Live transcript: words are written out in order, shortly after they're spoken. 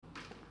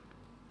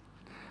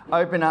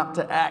Open up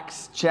to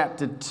Acts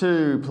chapter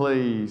 2,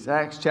 please.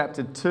 Acts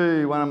chapter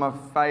 2, one of my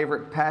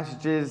favourite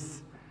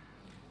passages.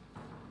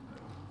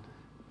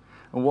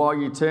 And while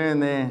you turn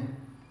there,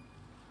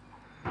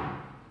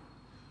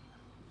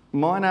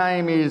 my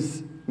name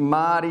is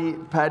Marty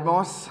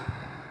Padmos.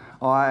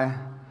 I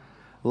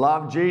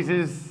love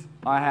Jesus.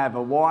 I have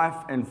a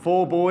wife and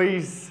 4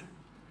 boys.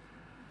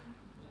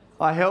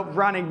 I help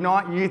run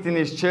Ignite Youth in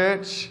this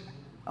church.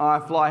 I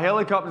fly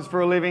helicopters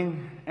for a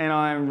living, and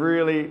I am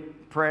really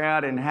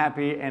proud and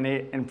happy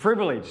and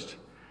privileged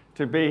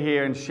to be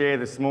here and share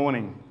this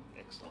morning.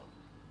 Excellent.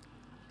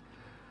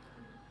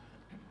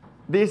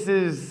 This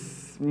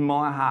is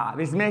my heart.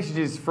 This message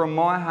is from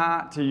my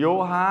heart to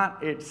your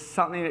heart. It's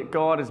something that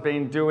God has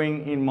been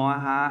doing in my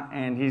heart,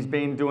 and He's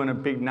been doing a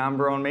big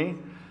number on me.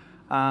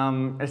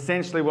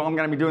 Essentially, what I'm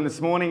going to be doing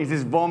this morning is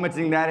just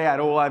vomiting that out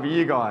all over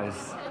you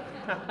guys.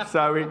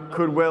 So it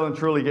could well and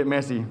truly get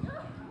messy.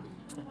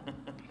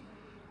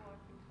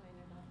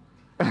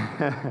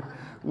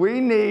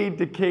 We need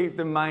to keep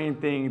the main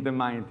thing the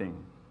main thing.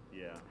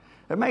 Yeah.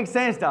 It makes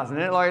sense, doesn't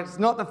it? Like, it's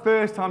not the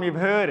first time you've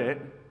heard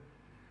it,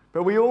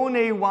 but we all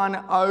need one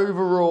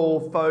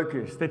overall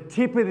focus, the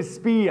tip of the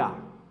spear.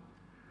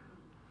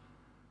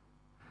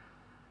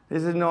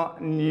 This is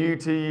not new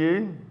to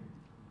you.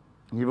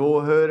 You've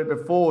all heard it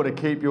before, to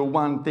keep your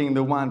one thing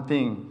the one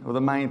thing, or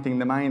the main thing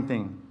the main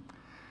thing.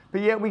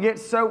 But yet we get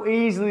so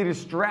easily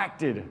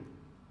distracted.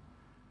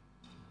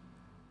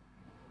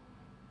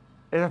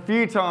 There's a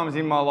few times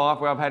in my life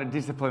where I've had to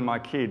discipline my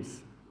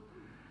kids.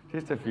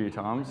 Just a few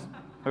times.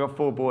 I've got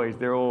 4 boys.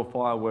 They're all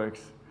fireworks.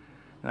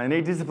 They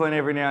need discipline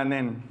every now and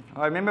then.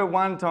 I remember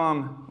one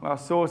time I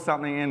saw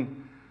something,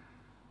 and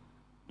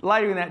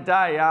later in that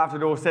day, after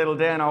it all settled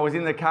down, I was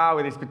in the car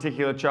with this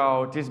particular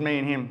child, just me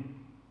and him.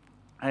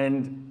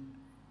 And,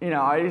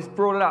 I just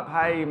brought it up.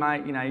 Hey,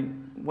 mate,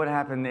 what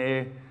happened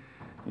there?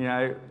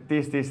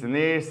 This, and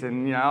this,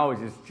 and, I was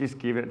just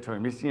giving it to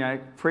him, just,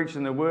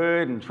 preaching the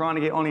word and trying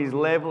to get on his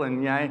level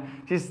and,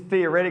 just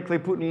theoretically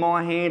putting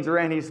my hands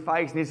around his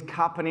face and just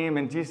cupping him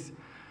and just,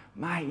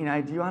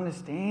 mate, do you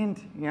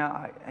understand?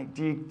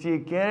 Do you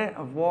get it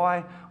of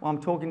why I'm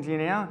talking to you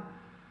now?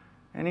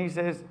 And he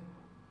says,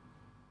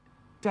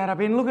 Dad, I've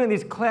been looking at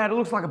this cloud, it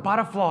looks like a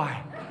butterfly.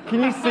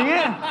 Can you see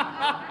it?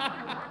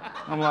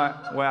 I'm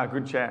like, wow,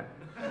 good chat.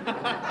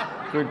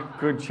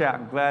 Good chat.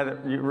 I'm glad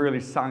that you really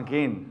sunk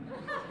in.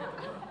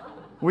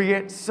 We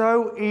get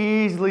so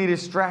easily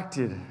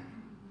distracted.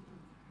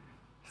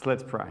 So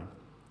let's pray.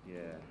 Yeah.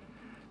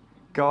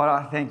 God,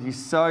 I thank you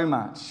so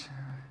much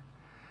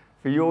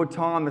for your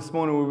time this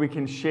morning where we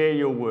can share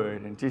your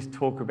word and just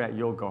talk about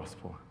your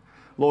gospel.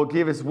 Lord,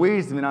 give us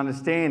wisdom and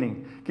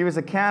understanding. Give us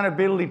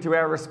accountability to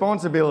our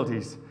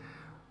responsibilities.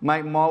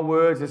 Make my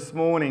words this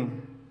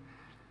morning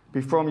be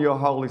from your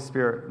Holy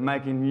Spirit,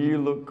 making you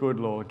look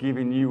good, Lord,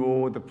 giving you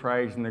all the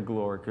praise and the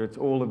glory, because it's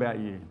all about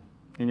you.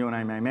 In your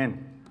name,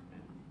 amen.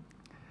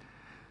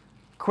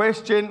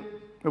 Question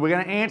that we're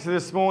going to answer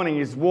this morning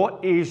is,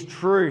 what is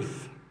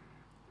truth?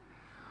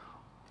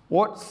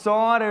 What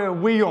side are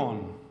we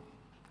on?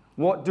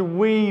 What do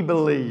we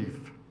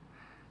believe?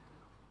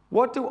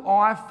 What do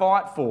I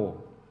fight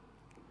for?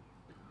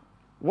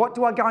 What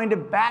do I go into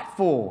bat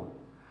for?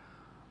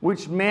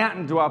 Which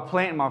mountain do I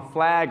plant my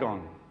flag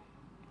on?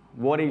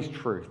 What is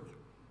truth?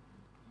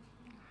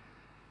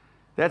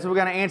 That's what we're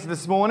going to answer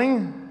this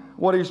morning.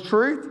 What is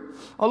truth?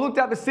 I looked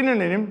up a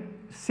synonym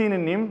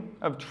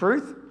of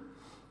truth.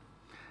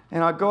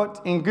 And I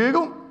got in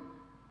Google,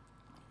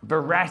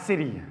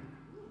 veracity.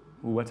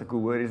 Ooh, that's a good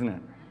word, isn't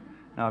it?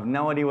 And I have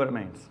no idea what it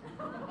means.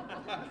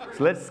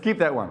 So let's skip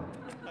that one.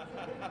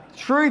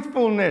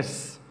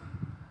 Truthfulness,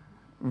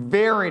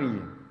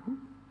 verity,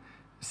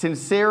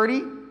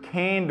 sincerity,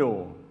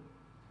 candor.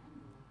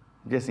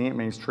 I'm guessing it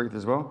means truth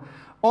as well.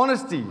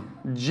 Honesty,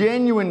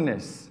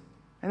 genuineness.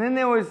 And then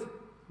there was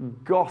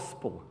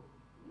gospel.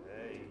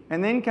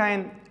 And then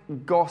came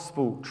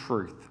gospel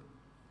truth.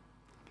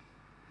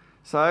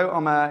 So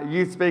I'm a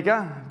youth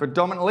speaker,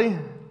 predominantly.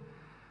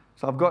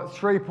 So I've got a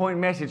 3-point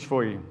message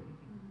for you.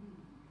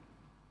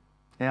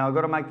 Now I've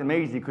got to make them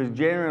easy, because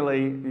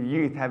generally the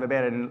youth have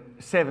about a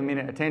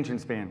 7-minute attention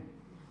span.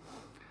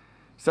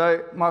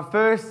 So my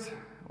first,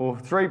 or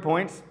 3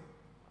 points,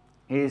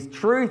 is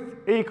truth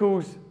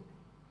equals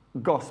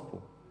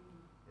gospel.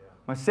 Yeah.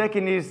 My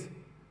second is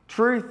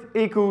truth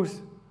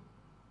equals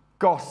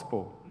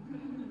gospel.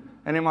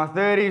 And then my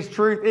third is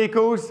truth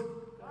equals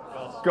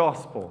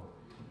gospel.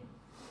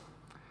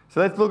 So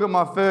let's look at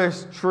my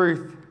first,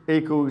 truth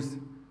equals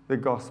the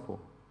gospel.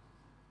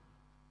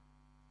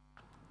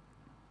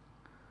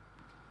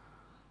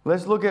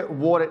 Let's look at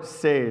what it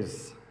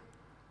says.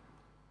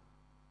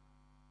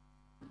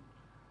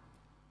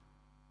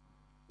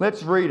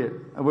 Let's read it.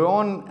 We're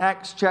on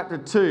Acts chapter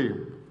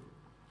 2.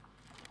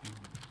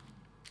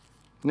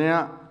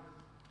 Now,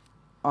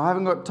 I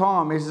haven't got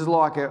time. This is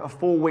like a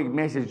 4-week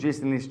message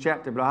just in this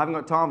chapter, but I haven't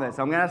got time for that.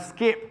 So I'm going to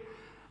skip.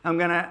 I'm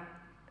going to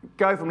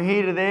go from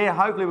here to there.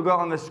 Hopefully we've got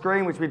on the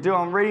screen, which we do.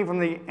 I'm reading from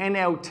the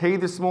NLT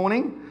this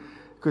morning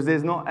because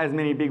there's not as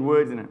many big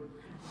words in it.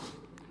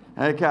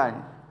 Okay.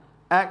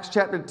 Acts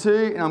chapter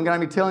 2, and I'm going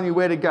to be telling you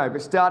where to go,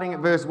 but starting at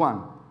verse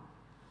 1.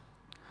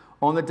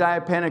 On the day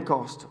of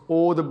Pentecost,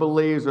 all the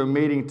believers were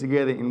meeting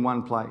together in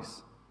one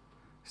place.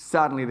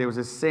 Suddenly there was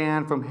a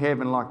sound from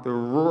heaven like the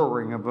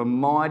roaring of a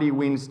mighty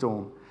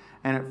windstorm,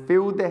 and it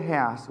filled the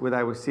house where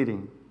they were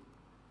sitting.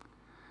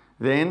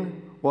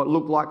 Then what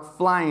looked like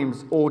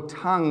flames or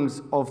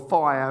tongues of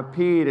fire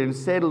appeared and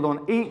settled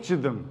on each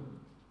of them.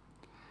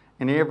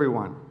 And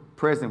everyone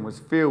present was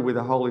filled with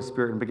the Holy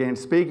Spirit and began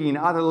speaking in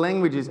other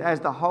languages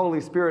as the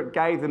Holy Spirit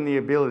gave them the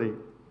ability.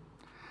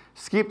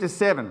 Skip to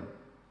 7.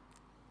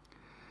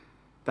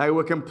 They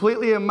were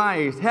completely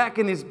amazed. How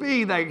can this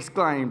be? They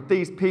exclaimed.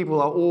 These people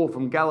are all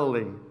from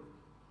Galilee.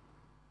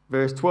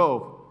 Verse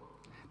 12.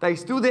 They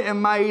stood there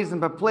amazed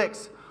and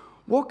perplexed.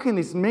 What can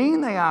this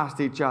mean? They asked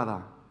each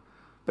other.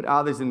 But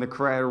others in the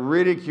crowd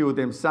ridiculed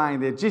them, saying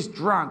they're just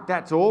drunk,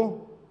 that's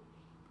all.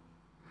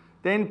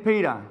 Then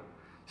Peter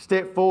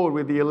stepped forward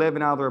with the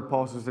 11 other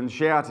apostles and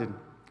shouted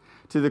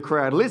to the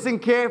crowd, "Listen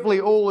carefully,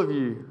 all of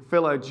you,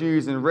 fellow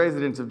Jews and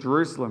residents of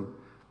Jerusalem.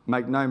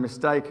 Make no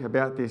mistake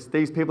about this.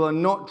 These people are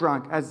not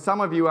drunk, as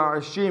some of you are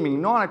assuming.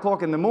 9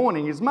 o'clock in the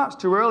morning is much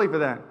too early for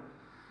that.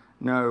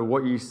 No,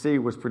 what you see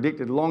was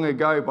predicted long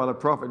ago by the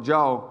prophet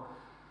Joel."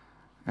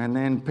 And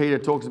then Peter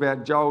talks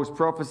about Joel's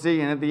prophecy,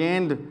 and at the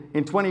end,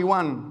 in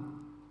 21,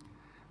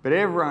 "But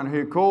everyone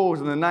who calls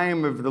on the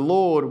name of the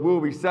Lord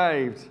will be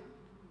saved."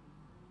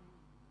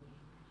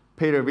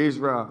 People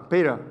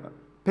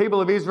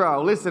of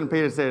Israel, listen,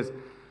 Peter says,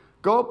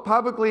 God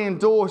publicly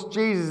endorsed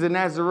Jesus the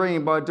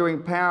Nazarene by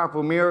doing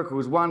powerful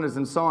miracles, wonders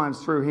and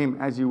signs through him,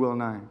 as you well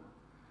know.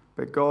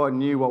 But God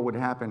knew what would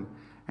happen,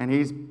 and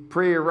his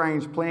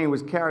prearranged plan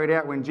was carried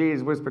out when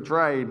Jesus was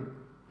betrayed.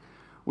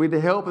 With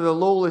the help of the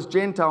lawless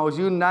Gentiles,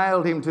 you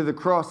nailed him to the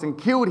cross and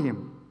killed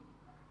him.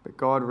 But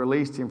God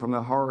released him from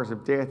the horrors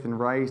of death and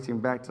raised him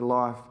back to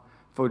life,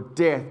 for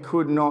death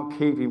could not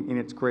keep him in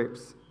its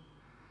grips.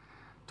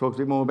 Talks a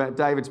bit more about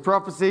David's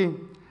prophecy.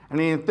 And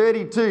in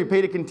 32,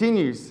 Peter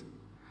continues,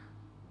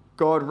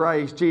 God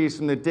raised Jesus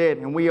from the dead,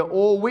 and we are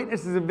all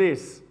witnesses of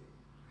this.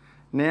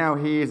 Now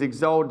he is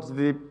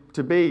exalted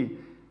to be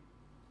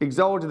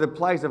exalted to the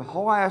place of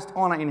highest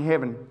honour in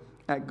heaven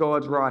at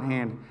God's right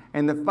hand.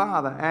 And the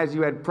Father, as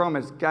you had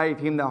promised, gave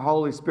him the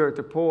Holy Spirit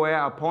to pour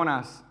out upon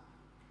us,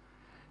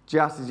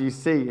 just as you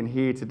see and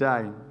hear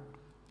today.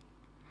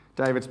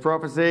 David's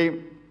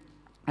prophecy.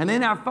 And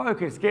then our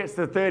focus gets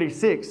to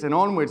 36 and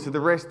onwards to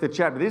the rest of the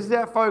chapter. This is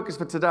our focus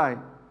for today.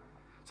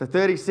 So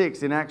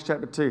 36 in Acts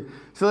chapter 2.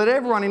 So that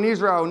everyone in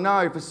Israel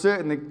know for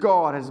certain that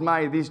God has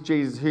made this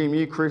Jesus whom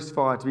you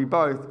crucified to be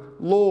both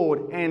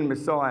Lord and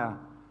Messiah.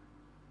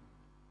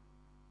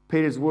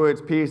 Peter's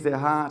words pierced their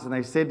hearts, and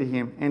they said to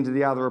him and to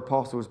the other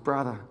apostles,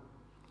 "Brother,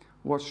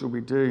 what shall we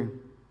do?"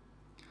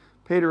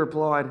 Peter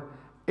replied,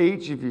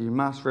 "Each of you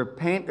must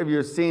repent of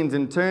your sins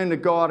and turn to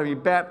God and be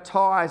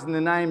baptized in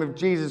the name of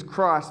Jesus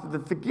Christ for the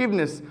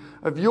forgiveness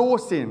of your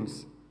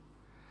sins.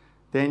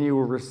 Then you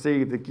will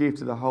receive the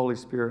gift of the Holy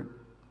Spirit.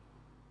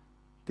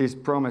 This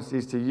promise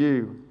is to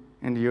you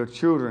and to your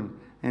children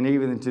and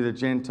even to the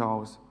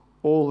Gentiles,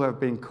 all who have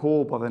been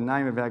called by the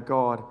name of our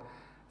God."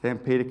 Then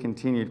Peter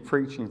continued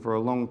preaching for a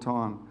long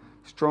time,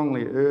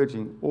 strongly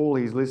urging all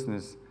his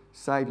listeners,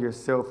 "Save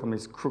yourself from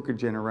this crooked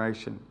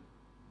generation."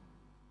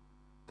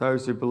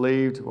 Those who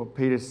believed what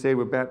Peter said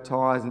were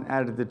baptized and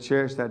added to the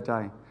church that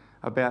day,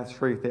 about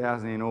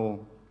 3,000 in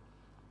all.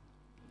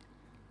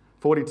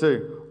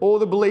 42. All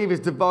the believers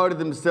devoted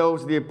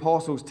themselves to the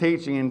apostles'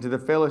 teaching and to the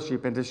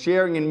fellowship and to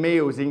sharing in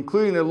meals,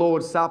 including the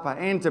Lord's Supper,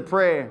 and to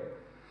prayer.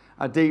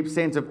 A deep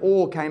sense of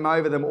awe came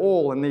over them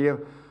all, and the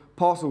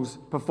apostles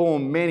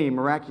performed many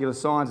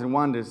miraculous signs and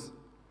wonders.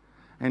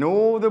 And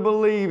all the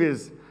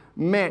believers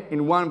met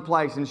in one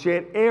place and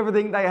shared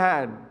everything they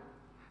had.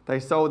 They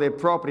sold their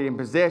property and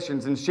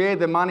possessions and shared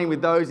the money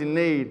with those in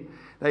need.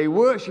 They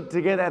worshipped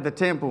together at the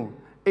temple.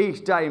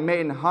 Each day met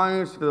in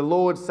homes for the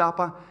Lord's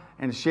Supper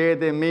and shared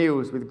their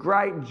meals with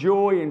great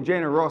joy and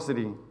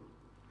generosity,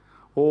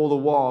 all the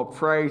while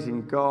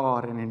praising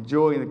God and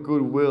enjoying the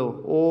goodwill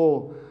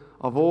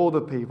of all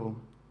the people.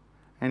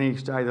 And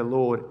each day the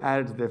Lord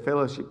added to their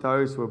fellowship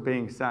those who were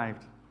being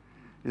saved.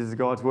 This is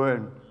God's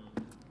word.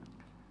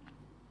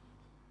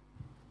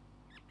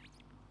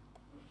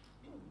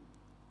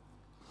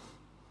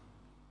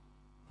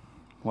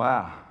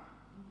 Wow.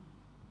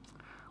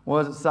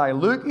 What does it say?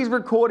 Luke is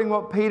recording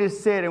what Peter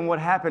said and what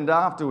happened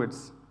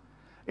afterwards.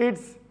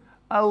 It's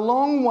a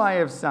long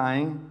way of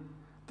saying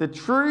the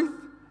truth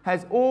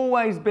has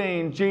always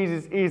been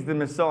Jesus is the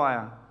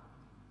Messiah,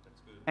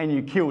 and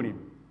you killed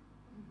him.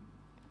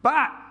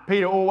 But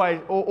Peter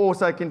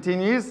also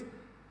continues,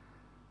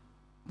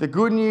 the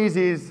good news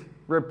is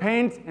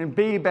repent and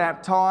be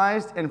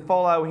baptized and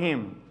follow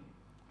him.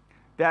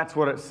 That's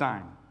what it's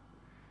saying.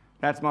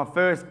 That's my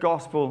first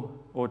gospel,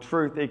 or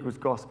truth equals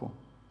gospel.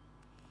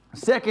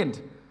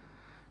 Second,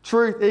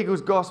 truth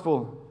equals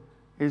gospel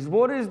is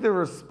what is the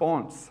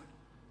response?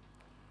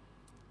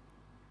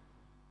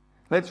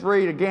 Let's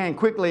read again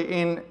quickly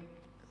in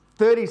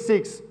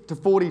 36 to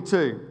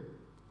 42.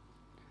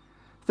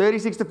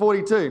 36 to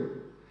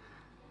 42.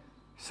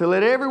 So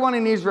let everyone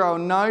in Israel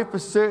know for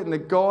certain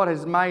that God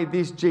has made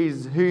this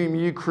Jesus, whom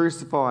you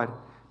crucified,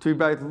 to be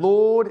both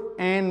Lord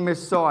and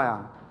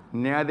Messiah.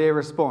 Now their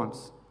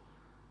response.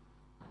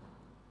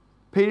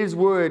 Peter's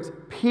words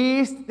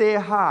pierced their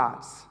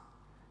hearts,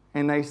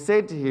 and they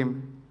said to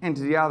him and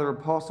to the other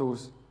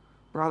apostles,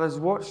 "Brothers,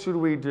 what should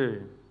we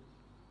do?"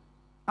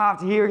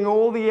 After hearing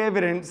all the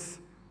evidence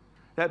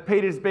that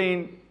Peter's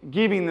been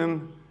giving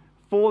them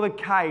for the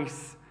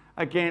case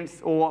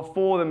against or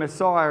for the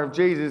Messiah of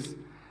Jesus,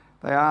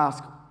 they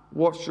ask,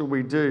 "What should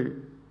we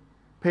do?"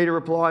 Peter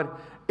replied,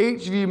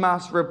 "Each of you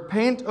must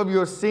repent of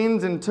your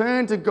sins and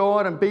turn to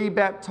God and be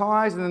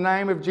baptized in the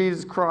name of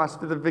Jesus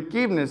Christ for the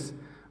forgiveness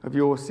of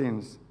your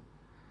sins.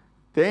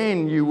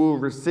 Then you will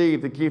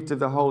receive the gift of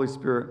the Holy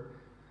Spirit.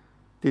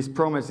 This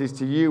promise is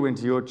to you and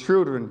to your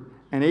children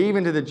and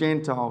even to the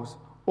Gentiles,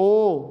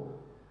 all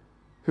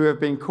who have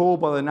been called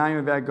by the name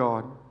of our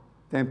God."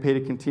 Then Peter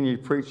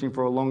continued preaching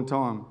for a long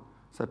time.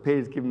 So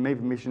Peter's given me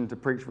permission to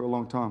preach for a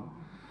long time.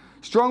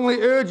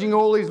 Strongly urging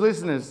all his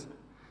listeners,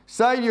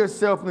 "Save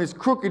yourself from this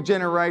crooked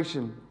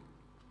generation."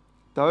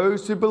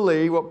 Those who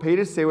believed what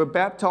Peter said were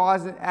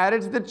baptized and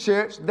added to the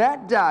church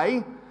that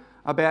day,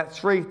 about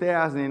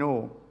 3,000 in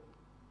all.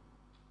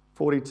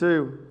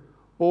 42.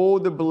 All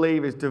the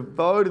believers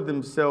devoted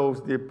themselves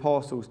to the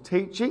apostles'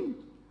 teaching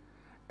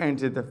and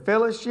to the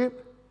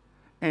fellowship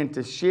and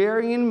to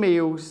sharing in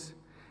meals,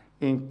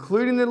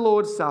 including the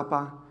Lord's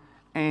Supper,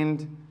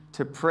 and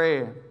to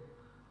prayer.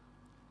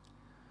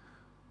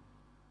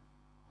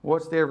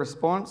 What's their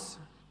response?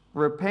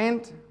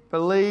 Repent,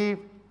 believe,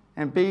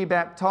 and be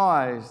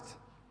baptized.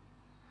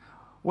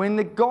 When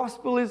the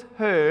gospel is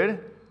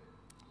heard,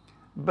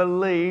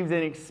 believed,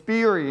 and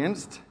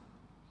experienced,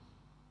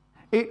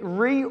 it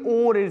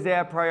reorders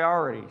our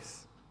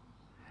priorities.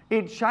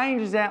 It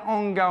changes our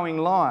ongoing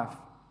life.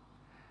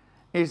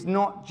 It's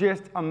not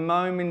just a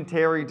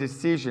momentary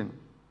decision.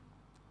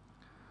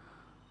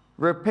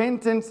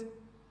 Repentance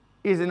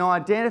is an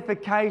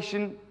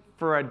identification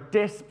for a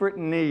desperate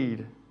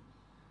need.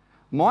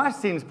 My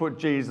sins put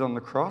Jesus on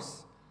the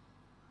cross.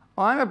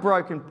 I'm a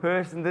broken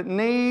person that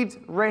needs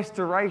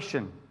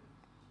restoration.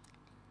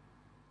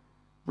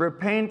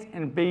 Repent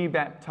and be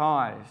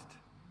baptized,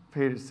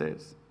 Peter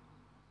says.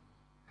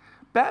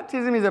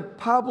 Baptism is a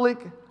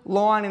public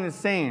line in the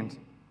sand.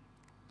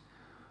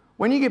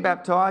 When you get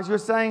baptized, you're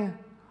saying,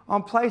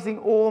 "I'm placing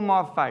all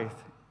my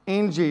faith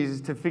in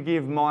Jesus to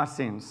forgive my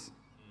sins.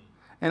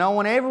 And I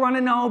want everyone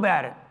to know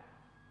about it."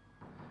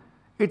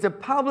 It's a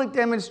public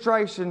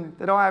demonstration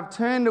that I have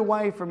turned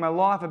away from a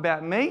life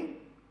about me.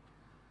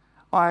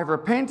 I have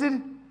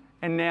repented,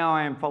 and now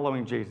I am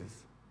following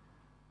Jesus.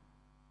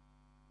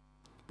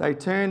 They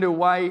turned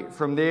away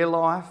from their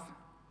life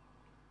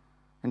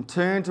and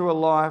turned to a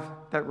life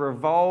that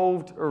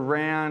revolved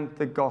around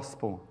the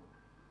gospel.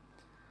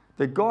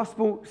 The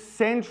gospel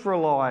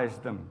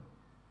centralized them.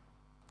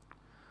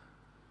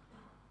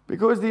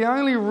 Because the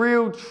only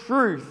real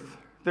truth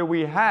that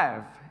we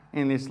have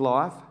in this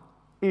life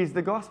is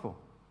the gospel.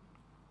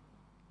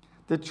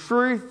 The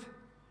truth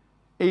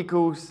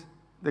equals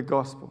the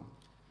gospel.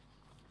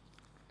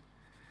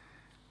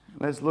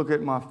 Let's look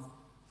at my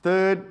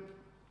third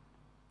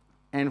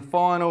and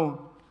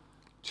final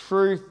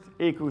truth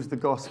equals the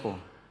gospel.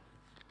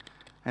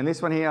 And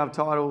this one here I've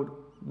titled,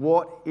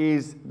 "What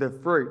is the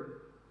fruit?"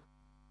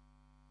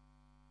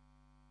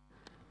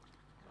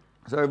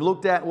 So we've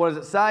looked at what does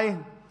it say,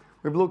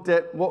 we've looked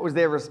at what was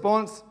their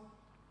response,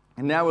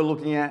 and now we're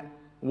looking at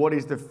what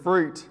is the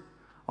fruit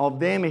of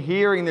them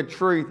hearing the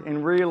truth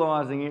and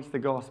realising it's the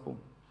gospel.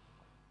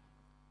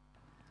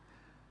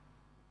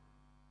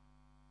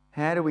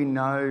 How do we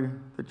know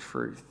the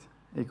truth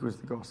equals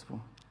the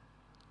gospel?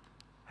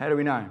 How do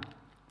we know?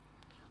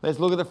 Let's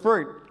look at the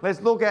fruit.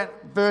 Let's look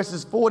at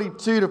verses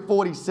 42 to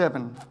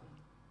 47.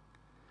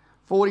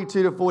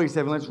 42 to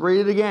 47. Let's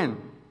read it again,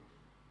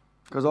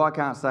 because I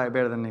can't say it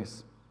better than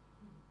this.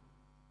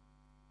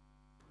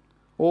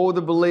 All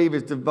the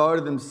believers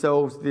devoted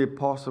themselves to the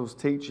apostles'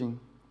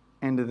 teaching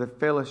and to the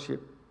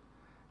fellowship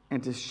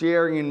and to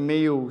sharing in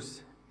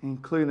meals,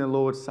 including the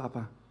Lord's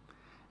Supper,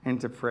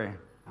 and to prayer.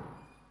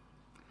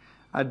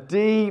 A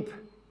deep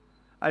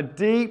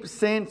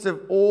sense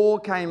of awe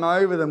came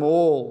over them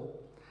all,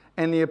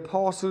 and the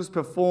apostles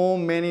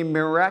performed many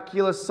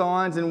miraculous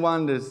signs and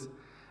wonders,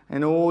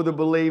 and all the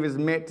believers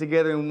met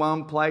together in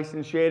one place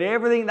and shared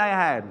everything they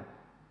had.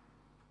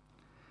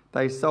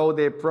 They sold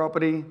their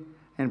property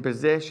and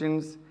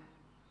possessions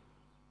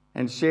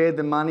and shared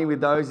the money with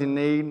those in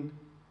need.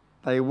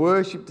 They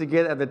worshipped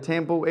together at the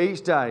temple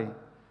each day,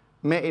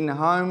 met in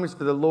homes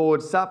for the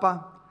Lord's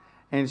Supper,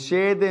 and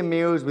shared their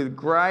meals with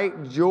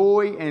great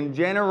joy and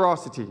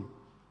generosity,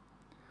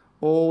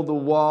 all the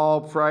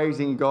while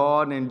praising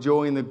God and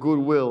enjoying the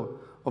goodwill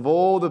of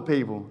all the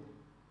people.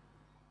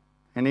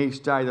 And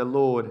each day the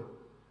Lord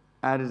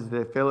added to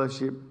their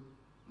fellowship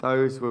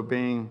those who were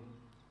being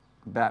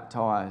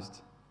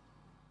baptized.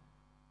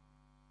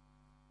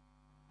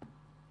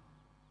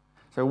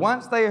 So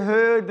once they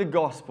heard the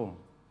gospel,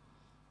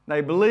 they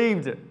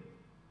believed it.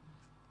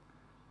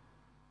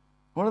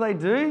 What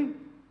do?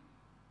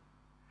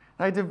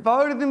 They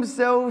devoted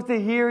themselves to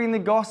hearing the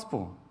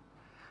gospel,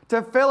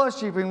 to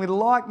fellowshipping with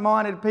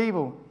like-minded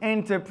people,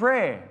 and to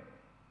prayer.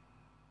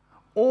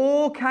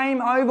 All came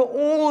over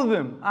all of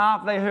them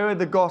after they heard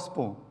the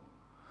gospel.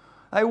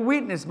 They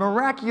witnessed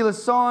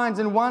miraculous signs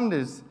and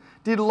wonders,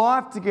 did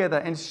life together,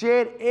 and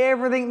shared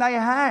everything they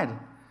had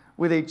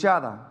with each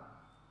other.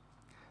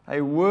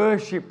 They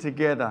worshipped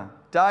together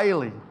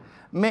daily,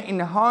 met in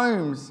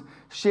homes,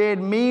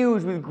 shared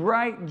meals with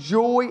great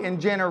joy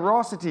and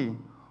generosity,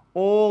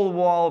 all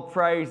while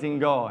praising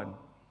God.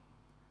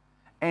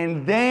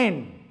 And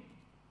then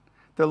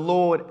the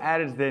Lord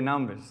added to their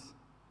numbers.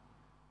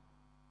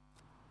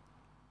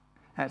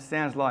 That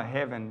sounds like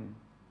heaven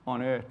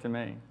on earth to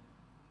me.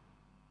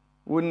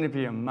 Wouldn't it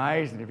be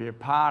amazing to be a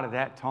part of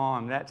that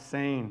time, that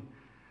scene?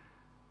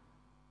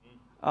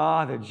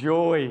 The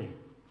joy.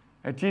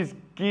 It just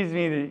gives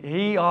me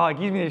it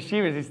gives me the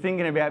shivers just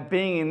thinking about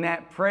being in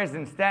that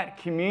presence, that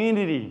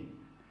community.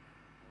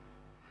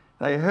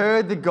 They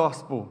heard the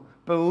gospel,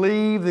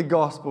 believed the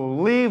gospel,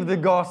 lived the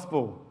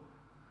gospel.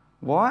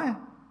 Why?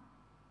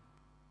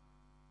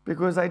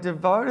 Because they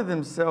devoted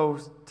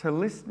themselves to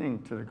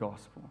listening to the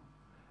gospel.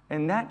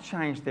 And that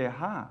changed their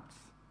hearts.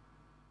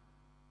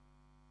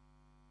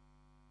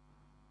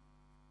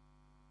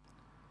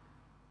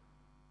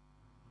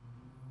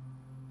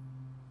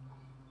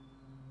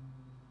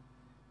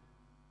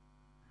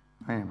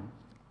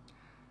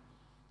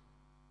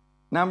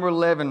 Number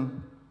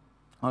 11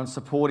 on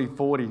supportive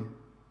 40.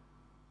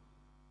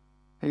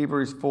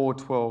 Hebrews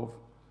 4:12.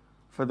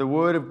 For the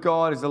word of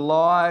God is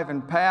alive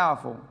and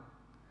powerful.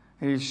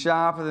 It is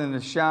sharper than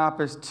the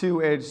sharpest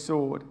two-edged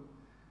sword,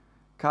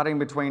 cutting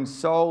between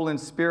soul and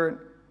spirit,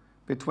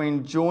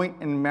 between joint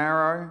and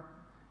marrow.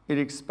 It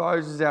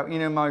exposes our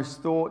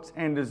innermost thoughts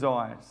and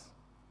desires.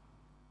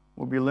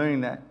 We'll be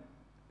learning that,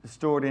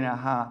 stored in our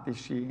heart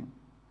this year.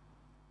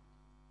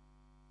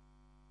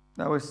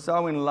 They were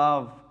so in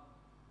love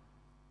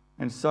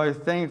and so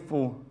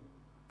thankful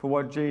for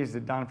what Jesus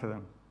had done for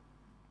them.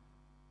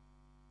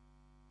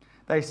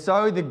 They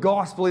sowed the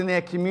gospel in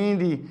their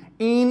community,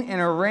 in and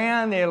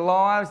around their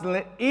lives, and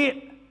let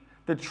it,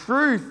 the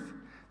truth,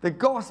 the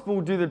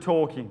gospel, do the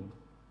talking.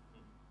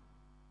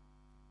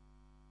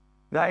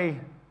 They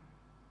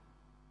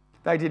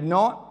did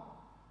not,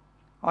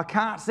 I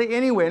can't see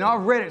anywhere, and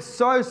I've read it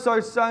so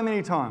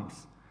many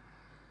times,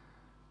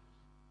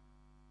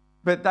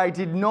 but they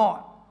did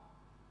not,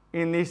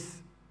 in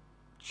this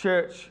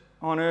church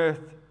on earth,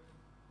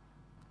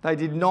 they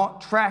did not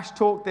trash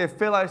talk their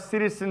fellow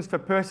citizens for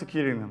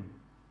persecuting them.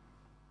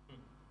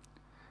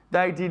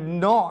 They did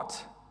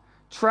not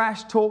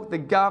trash talk the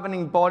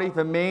governing body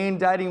for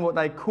mandating what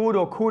they could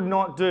or could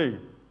not do.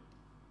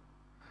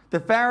 The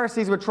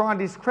Pharisees were trying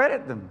to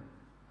discredit them,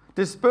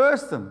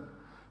 disperse them.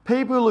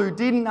 People who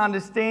didn't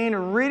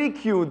understand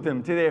ridiculed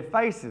them to their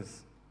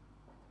faces.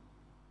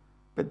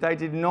 But they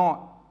did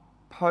not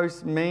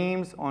post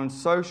memes on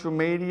social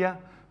media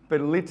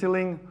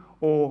belittling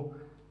the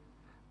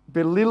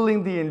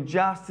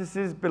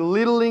injustices,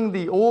 belittling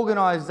the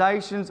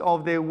organisations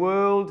of their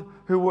world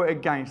who were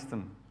against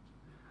them.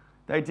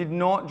 They did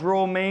not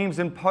draw memes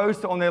and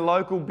post on their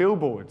local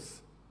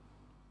billboards.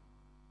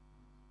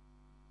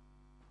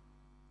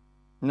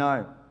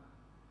 No.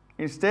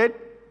 Instead,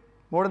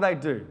 what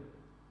do?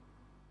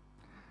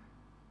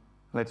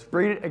 Let's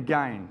read it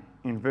again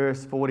in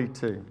verse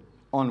 42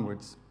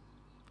 onwards.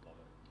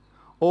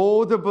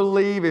 All the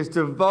believers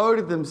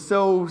devoted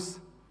themselves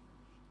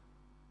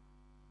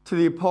to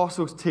the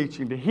apostles'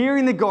 teaching, to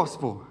hearing the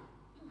gospel,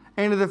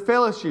 and to the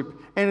fellowship,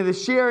 and to the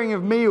sharing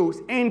of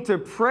meals, and to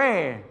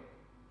prayer.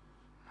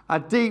 A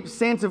deep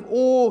sense of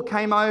awe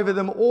came over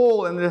them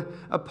all, and the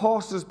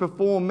apostles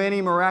performed many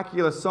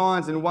miraculous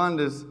signs and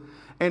wonders.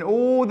 And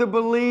all the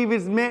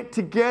believers met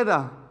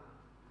together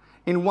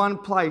in one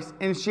place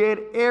and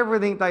shared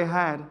everything they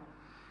had.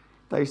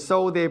 They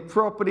sold their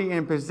property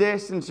and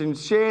possessions and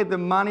shared the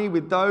money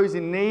with those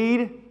in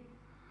need.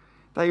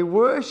 They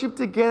worshipped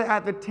together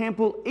at the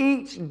temple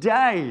each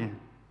day,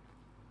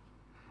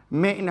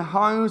 met in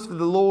homes for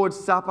the Lord's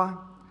Supper,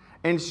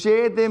 and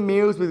shared their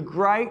meals with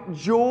great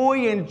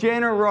joy and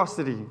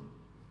generosity,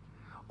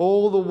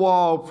 all the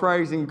while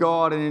praising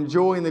God and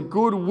enjoying the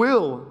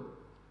goodwill.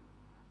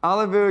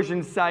 Other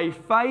versions say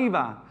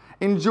favour,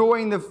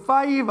 enjoying the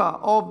favour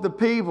of the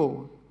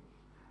people.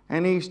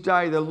 And each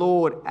day the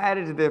Lord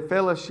added to their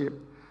fellowship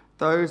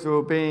those who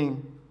were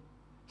being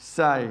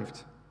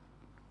saved.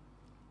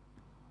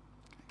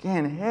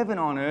 Again, heaven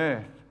on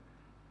earth.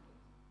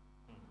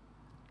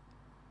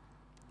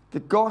 The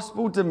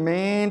gospel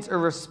demands a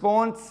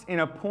response in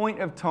a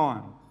point of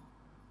time.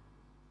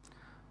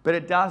 But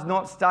it does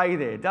not stay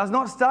there. It does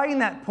not stay in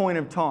that point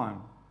of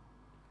time.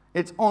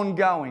 It's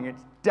ongoing.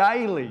 It's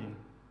daily.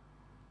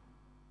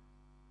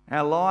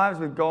 Our lives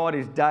with God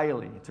is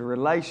daily. It's a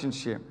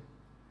relationship.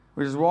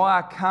 Which is why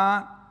I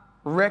can't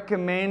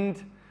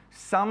recommend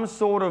some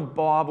sort of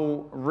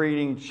Bible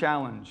reading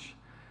challenge.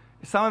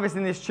 Some of us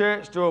in this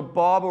church do a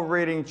Bible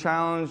reading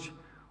challenge,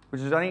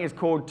 which I think is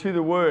called To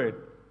the Word.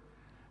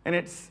 And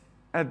it's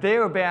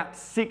They're about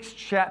 6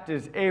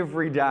 chapters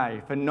every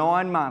day for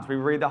 9 months. We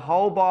read the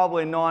whole Bible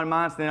in 9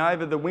 months. Then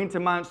over the winter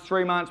months,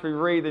 3 months, we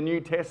read the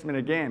New Testament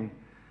again.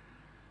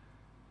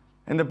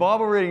 And the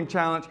Bible reading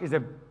challenge is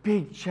a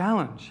big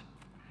challenge.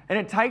 And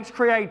it takes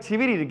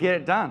creativity to get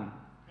it done.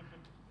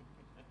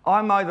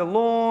 I mow the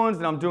lawns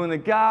and I'm doing the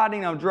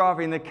gardening, I'm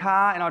driving the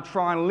car, and I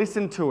try and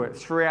listen to it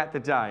throughout the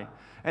day.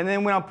 And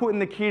then when I'm putting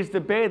the kids to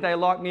bed, they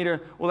like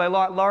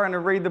Lauren to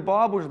read the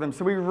Bible to them.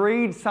 So we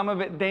read some of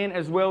it then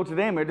as well to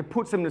them. It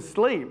puts them to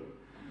sleep.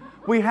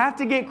 We have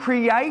to get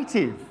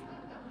creative.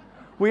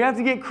 We have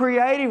to get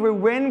creative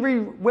when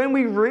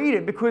we read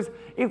it, because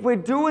if we're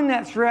doing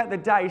that throughout the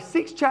day,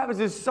 6 chapters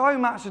is so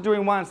much to do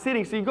in one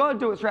sitting, so you've got to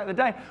do it throughout the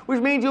day, which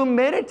means you're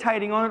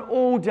meditating on it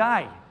all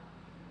day.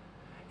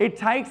 It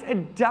takes a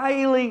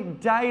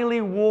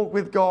daily walk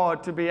with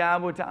God to be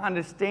able to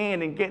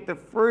understand and get the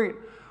fruit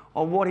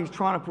of what He's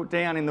trying to put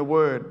down in the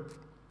Word.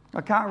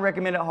 I can't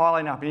recommend it highly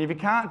enough. And if you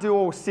can't do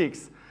all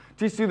 6,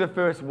 just do the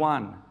first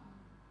 1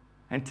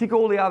 and tick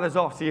all the others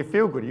off so you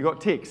feel good. You got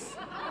ticks.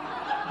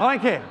 I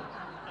don't care.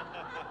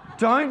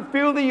 Don't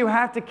feel that you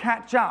have to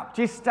catch up.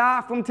 Just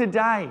start from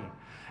today.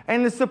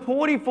 And the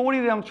Supportive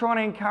 40 that I'm trying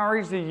to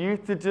encourage the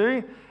youth to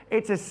do,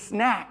 it's a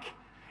snack.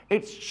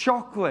 It's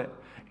chocolate.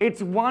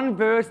 It's 1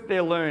 verse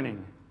they're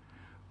learning.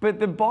 But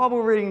the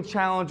Bible reading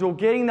challenge, or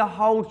getting the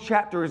whole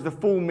chapter, is the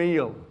full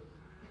meal.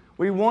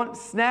 We want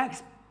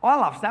snacks. I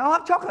love snacks. I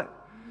love chocolate.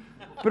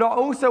 But I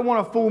also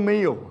want a full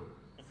meal.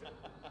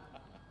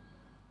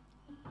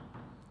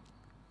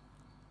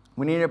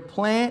 We need to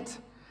plant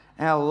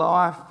our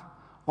life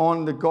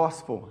on the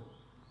gospel.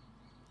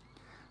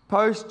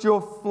 Post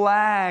your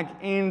flag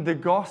in the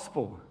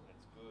gospel.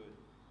 That's good.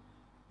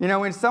 You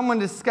know, when someone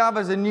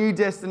discovers a new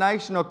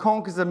destination or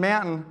conquers a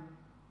mountain,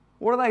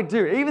 what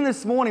do? Even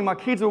this morning, my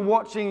kids were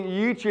watching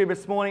YouTube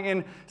this morning,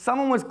 and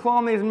someone was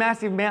climbing this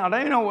massive mountain. I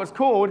don't even know what it's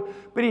called,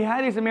 but he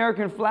had this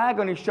American flag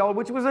on his shoulder,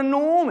 which was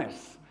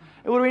enormous.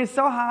 It would have been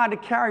so hard to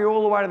carry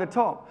all the way to the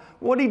top.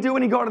 What did he do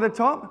when he got to the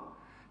top?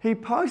 He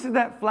posted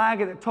that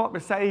flag at the top to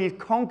say he's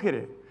conquered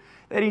it.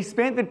 That he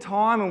spent the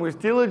time and was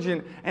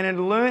diligent and had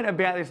learnt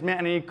about this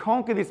mountain, and he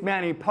conquered this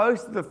mountain. He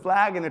posted the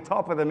flag in the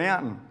top of the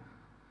mountain.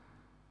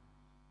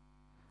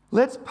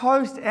 Let's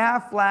post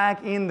our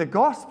flag in the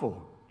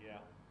gospel.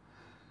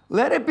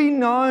 Let it be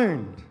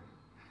known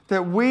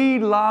that we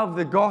love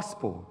the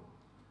gospel,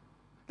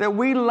 that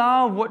we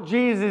love what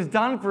Jesus has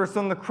done for us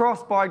on the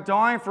cross by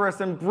dying for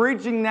us and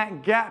bridging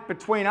that gap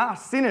between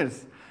us,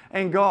 sinners,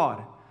 and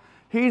God.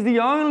 He's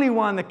the only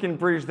one that can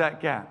bridge that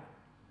gap.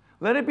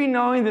 Let it be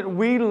known that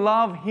we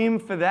love Him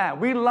for that.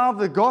 We love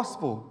the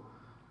gospel.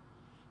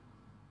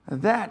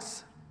 And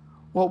that's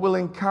what will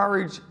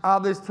encourage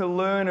others to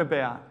learn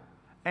about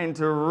and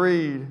to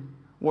read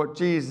what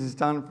Jesus has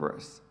done for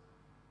us.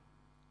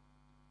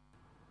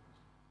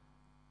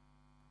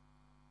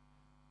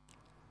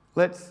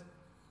 Let's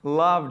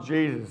love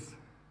Jesus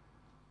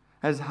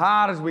as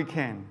hard as we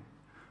can,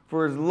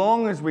 for as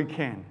long as we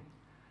can,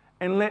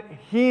 and let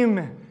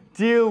Him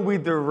deal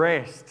with the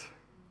rest.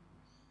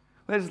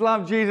 Let's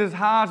love Jesus as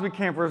hard as we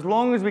can, for as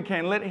long as we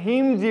can. Let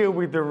Him deal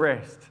with the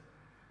rest.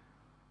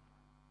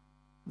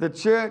 The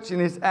church in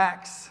this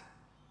Acts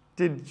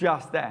did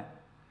just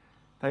that.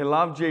 They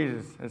loved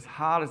Jesus as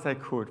hard as they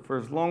could, for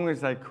as long as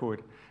they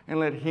could,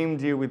 and let Him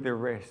deal with the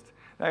rest.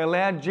 They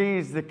allowed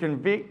Jesus to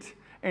convict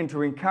and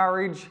to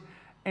encourage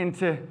and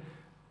to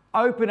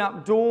open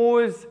up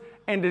doors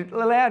and to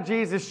allow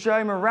Jesus to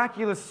show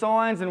miraculous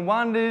signs and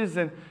wonders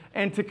and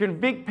to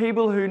convict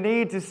people who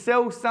need to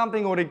sell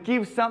something or to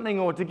give something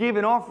or to give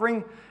an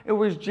offering. It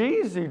was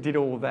Jesus who did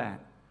all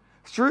that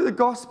through the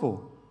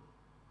gospel.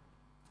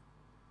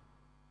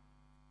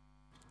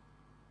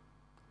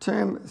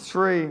 Term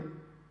 3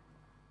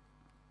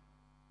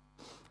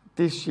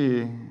 this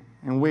year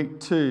in week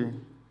 2,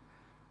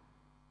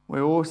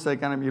 we're also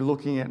going to be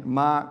looking at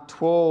Mark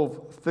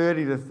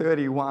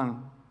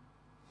 12:30-31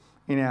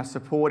 in our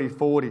Supportive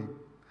 40.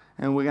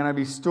 And we're going to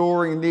be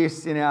storing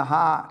this in our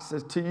hearts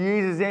as to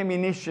use as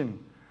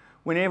ammunition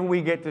whenever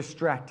we get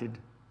distracted.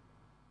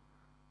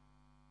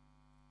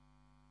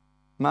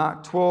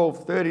 Mark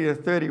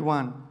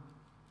 12:30-31.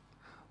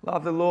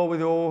 Love the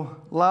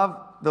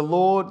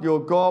Lord your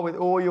God with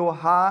all your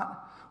heart,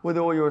 with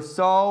all your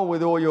soul,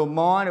 with all your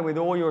mind, and with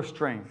all your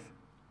strength.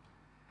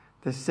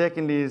 The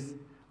second is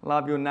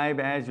love your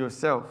neighbour as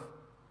yourself.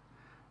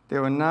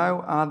 There are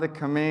no other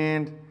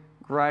command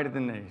greater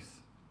than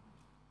these.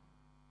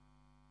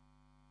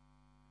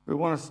 We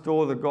want to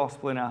store the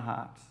gospel in our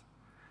hearts,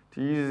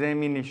 to use as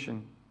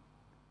ammunition,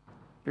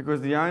 because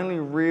the only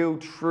real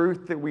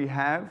truth that we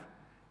have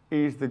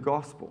is the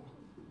gospel.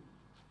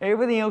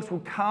 Everything else will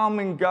come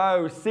and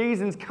go.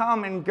 Seasons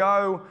come and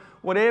go.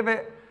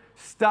 Whatever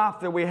stuff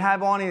that we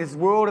have on in this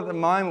world at the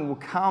moment will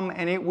come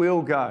and it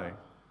will go.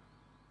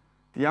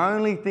 The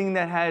only thing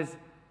that has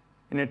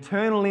an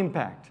eternal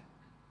impact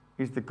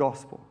is the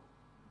gospel.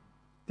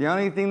 The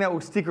only thing that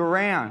will stick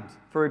around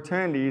for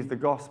eternity is the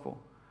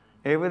gospel.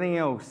 Everything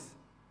else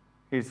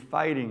is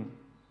fading.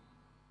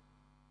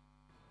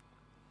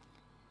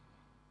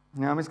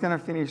 Now I'm just going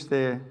to finish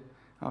there.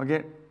 I'll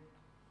get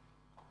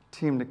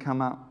Tim to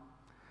come up.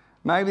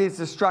 Maybe it's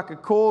just struck a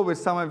chord with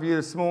some of you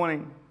this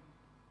morning.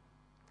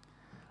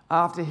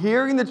 After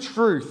hearing the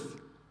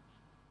truth,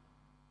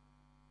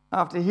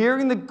 after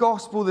hearing the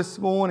gospel this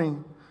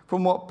morning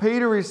from what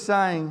Peter is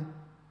saying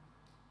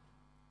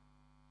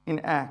in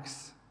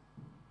Acts,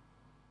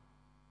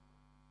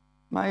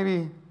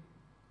 maybe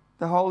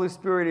the Holy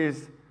Spirit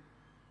is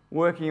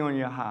working on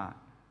your heart.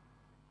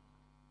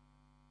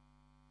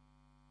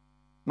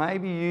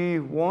 Maybe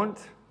you want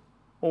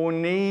or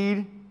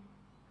need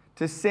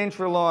to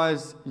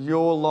centralize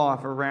your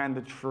life around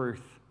the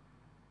truth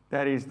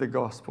that is the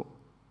gospel.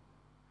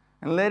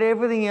 And let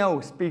everything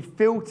else be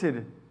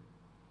filtered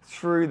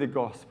through the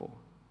gospel.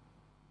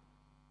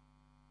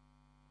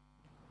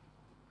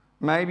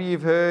 Maybe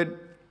you've heard,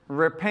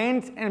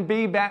 repent and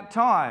be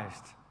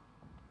baptized.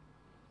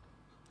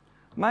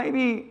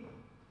 Maybe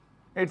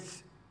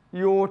it's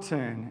your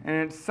turn and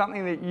it's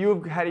something that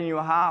you've had in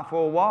your heart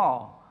for a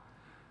while.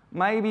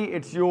 Maybe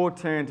it's your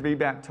turn to be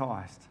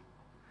baptized,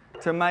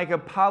 to make a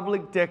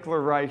public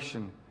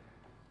declaration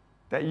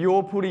that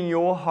you're putting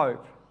your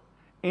hope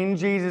in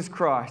Jesus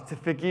Christ to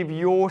forgive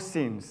your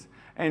sins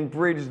and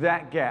bridge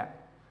that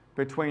gap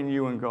between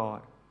you and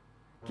God,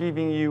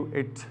 giving you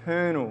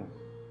eternal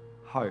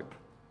hope.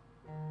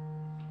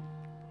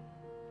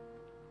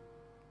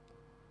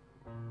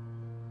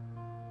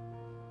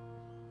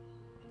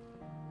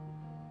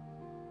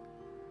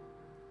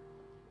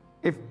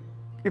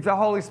 If the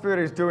Holy Spirit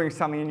is doing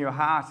something in your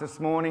hearts this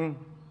morning,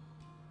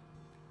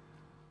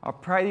 I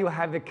pray that you'll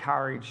have the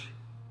courage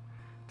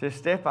to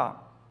step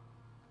up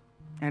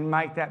and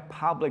make that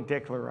public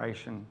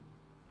declaration.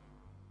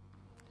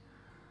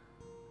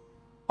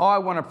 I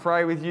want to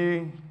pray with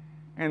you,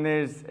 and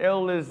there's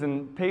elders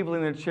and people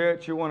in the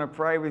church who want to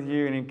pray with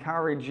you and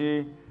encourage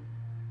you.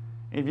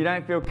 If you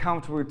don't feel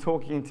comfortable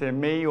talking to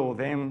me or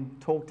them,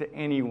 talk to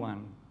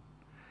anyone.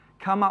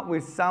 Come up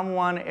with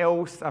someone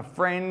else, a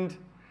friend.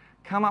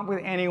 Come up with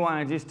anyone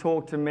and just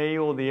talk to me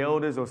or the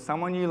elders or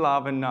someone you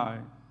love and know.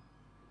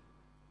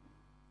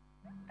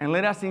 And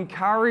let us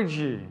encourage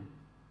you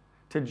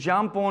to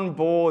jump on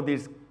board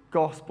this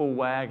gospel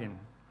wagon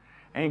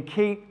and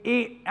keep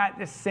it at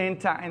the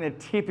centre and the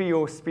tip of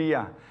your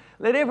spear.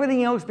 Let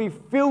everything else be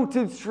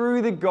filtered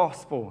through the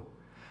gospel.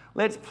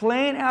 Let's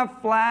plant our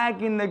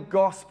flag in the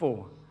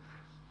gospel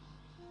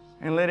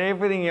and let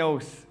everything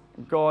else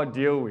God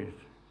deal with.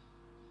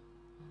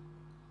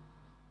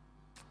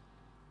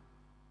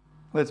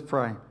 Let's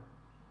pray.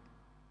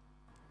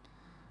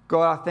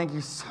 God, I thank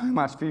you so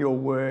much for your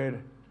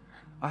word.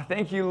 I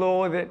thank you,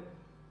 Lord, that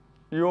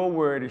your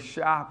word is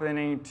sharper than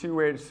any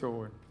two-edged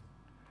sword.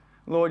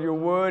 Lord, your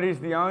word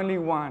is the only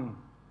one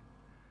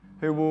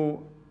who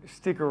will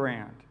stick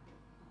around.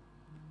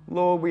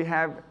 Lord, we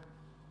have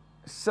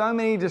so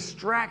many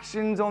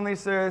distractions on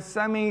this earth,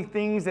 so many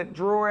things that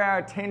draw our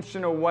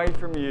attention away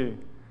from you.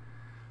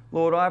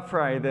 Lord, I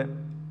pray that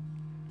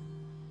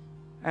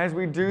as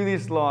we do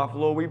this life,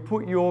 Lord, we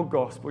put your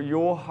gospel,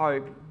 your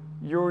hope,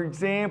 your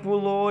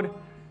example, Lord,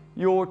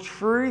 your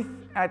truth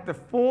at the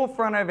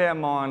forefront of our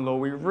mind,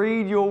 Lord. We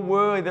read your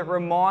word that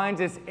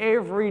reminds us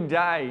every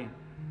day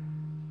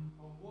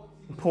what's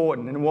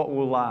important and what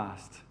will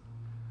last.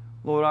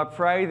 Lord, I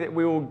pray that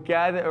we will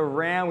gather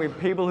around with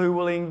people who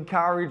will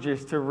encourage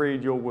us to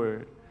read your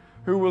word,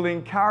 who will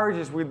encourage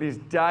us with this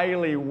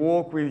daily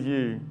walk with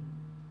you.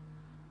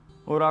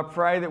 Lord, I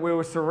pray that we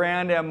will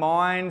surround our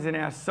minds and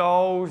our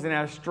souls and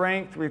our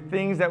strength with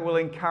things that will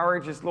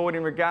encourage us, Lord,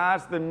 in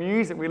regards to the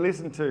music we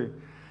listen to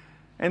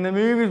and the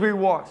movies we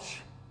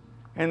watch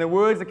and the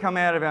words that come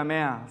out of our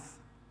mouths.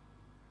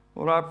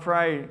 Lord, I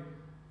pray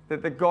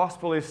that the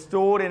gospel is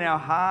stored in our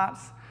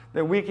hearts,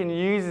 that we can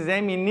use as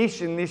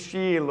ammunition this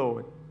year,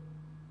 Lord,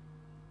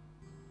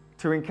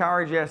 to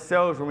encourage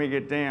ourselves when we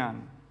get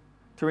down,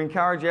 to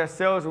encourage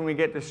ourselves when we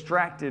get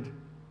distracted.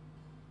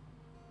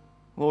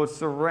 Lord,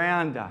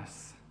 surround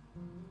us.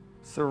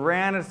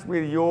 Surround us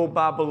with your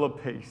bubble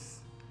of peace.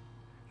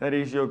 That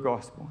is your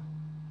gospel.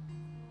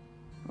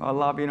 I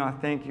love you and I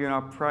thank you and I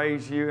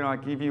praise you and I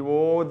give you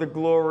all the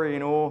glory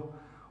and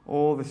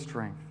all the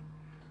strength.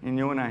 In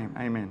your name,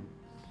 amen.